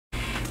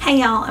Hey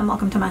y'all, and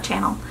welcome to my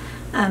channel.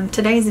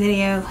 Today's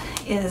video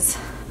is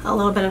a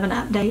little bit of an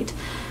update.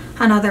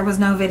 I know there was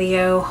no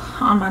video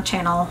on my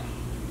channel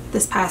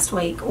this past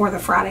week or the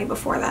Friday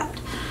before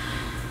that.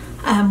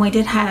 We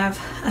did have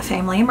a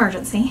family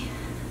emergency.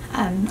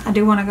 I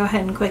do want to go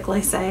ahead and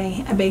quickly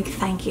say a big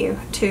thank you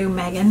to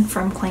Megan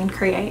from Clean,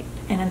 Create,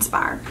 and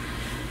Inspire.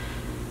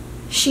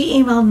 She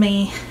emailed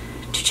me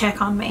to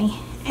check on me,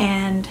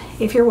 and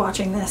if you're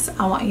watching this,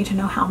 I want you to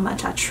know how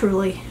much I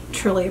truly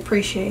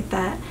appreciate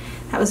that.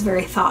 That was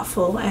very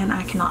thoughtful, and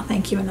I cannot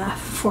thank you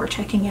enough for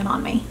checking in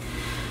on me.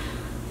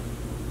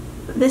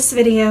 This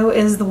video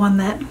is the one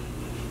that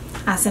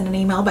I sent an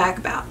email back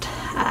about.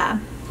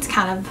 It's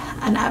kind of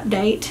an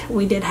update.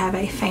 We did have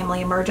a family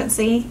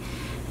emergency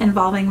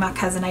involving my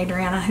cousin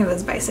Adriana, who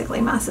is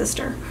basically my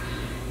sister.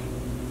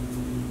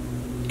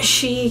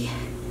 She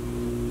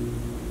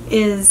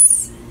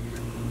is...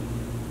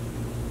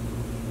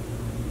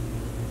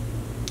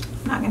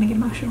 I'm not going to get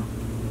emotional.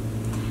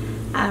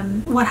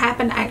 What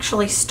happened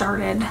actually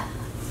started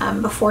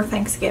before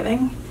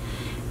Thanksgiving,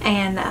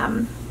 and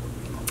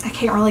I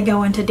can't really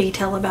go into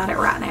detail about it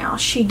right now.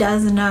 She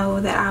does know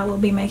that I will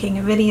be making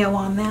a video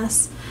on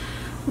this,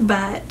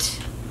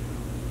 but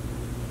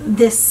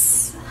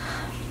this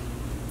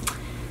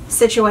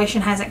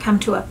situation hasn't come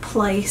to a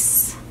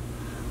place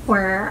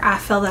where I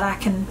feel that I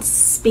can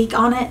speak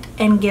on it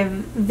and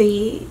give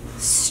the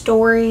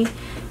story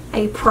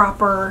a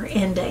proper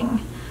ending.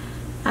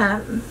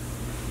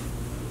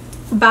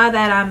 By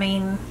that I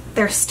mean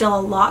there's still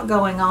a lot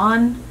going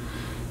on,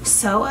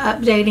 so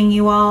updating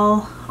you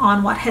all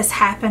on what has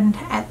happened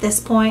at this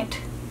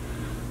point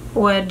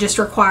would just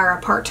require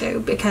a part 2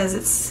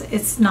 because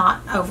it's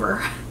not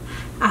over.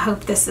 I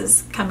hope this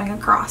is coming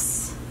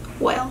across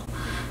well.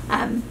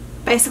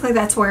 Basically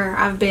that's where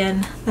I've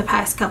been the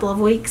past couple of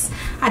weeks.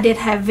 I did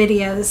have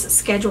videos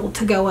scheduled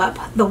to go up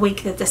the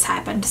week that this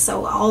happened,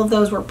 so all of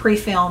those were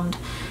pre-filmed,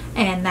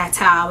 and that's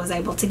how I was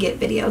able to get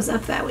videos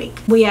up that week.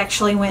 We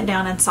actually went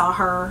down and saw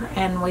her,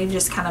 and we've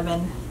just kind of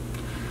been,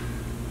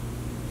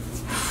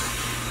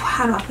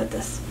 how do I put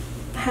this?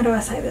 How do I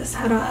say this?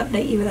 How do I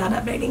update you without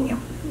updating you?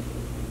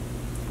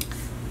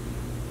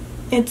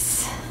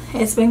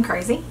 It's been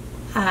crazy.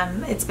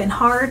 It's been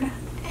hard,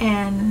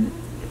 and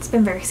it's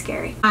been very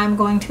scary. I'm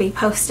going to be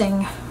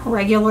posting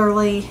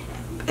regularly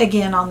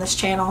again on this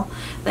channel.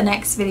 The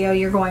next video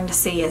you're going to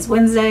see is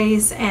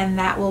Wednesdays, and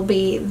that will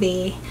be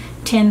the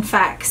 10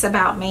 facts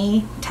about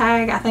me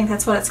tag. I think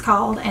that's what it's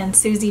called, and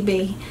Susie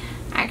B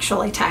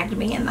actually tagged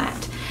me in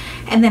that.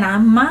 And then I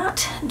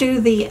might do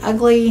the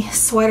ugly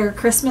sweater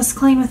Christmas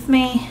clean with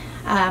me.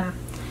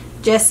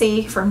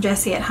 Jessie from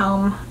Jessie at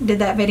Home did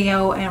that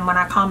video, and when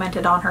I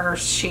commented on her,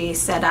 she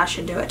said I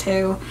should do it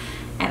too,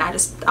 and I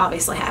just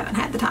obviously haven't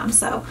had the time.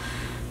 So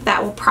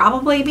that will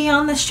probably be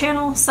on this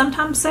channel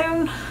sometime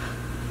soon,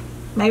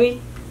 maybe.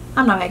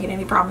 I'm not making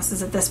any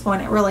promises at this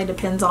point. It really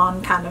depends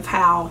on kind of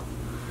how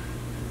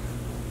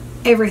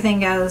everything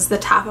goes, the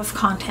type of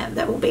content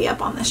that will be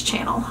up on this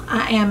channel.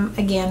 I am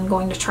again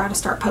going to try to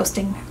start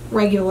posting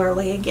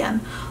regularly again.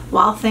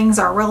 While things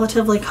are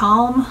relatively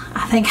calm,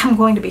 I think I'm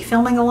going to be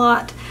filming a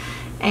lot,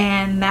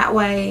 and that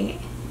way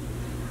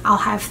I'll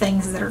have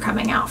things that are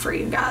coming out for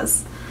you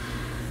guys.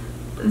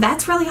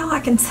 That's really all I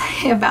can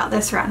say about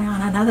this right now,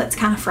 and I know that's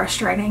kind of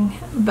frustrating,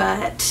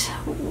 but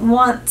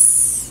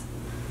once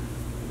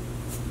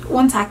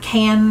I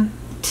can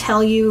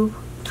tell you,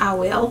 I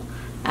will.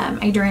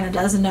 Adriana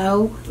does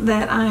know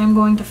that I am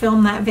going to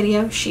film that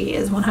video. She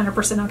is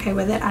 100% okay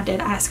with it. I did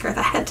ask her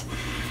that.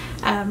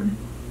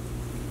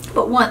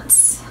 But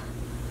once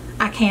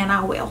I can,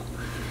 I will.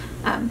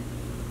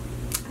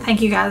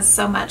 Thank you guys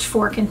so much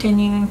for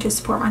continuing to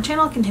support my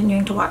channel,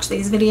 continuing to watch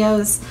these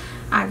videos.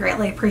 I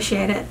greatly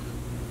appreciate it.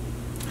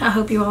 I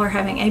hope you all are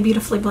having a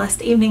beautifully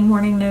blessed evening,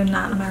 morning, noon,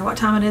 night, no matter what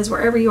time it is,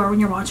 wherever you are when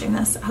you're watching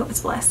this. I hope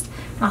it's blessed.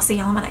 And I'll see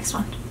y'all in my next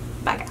one.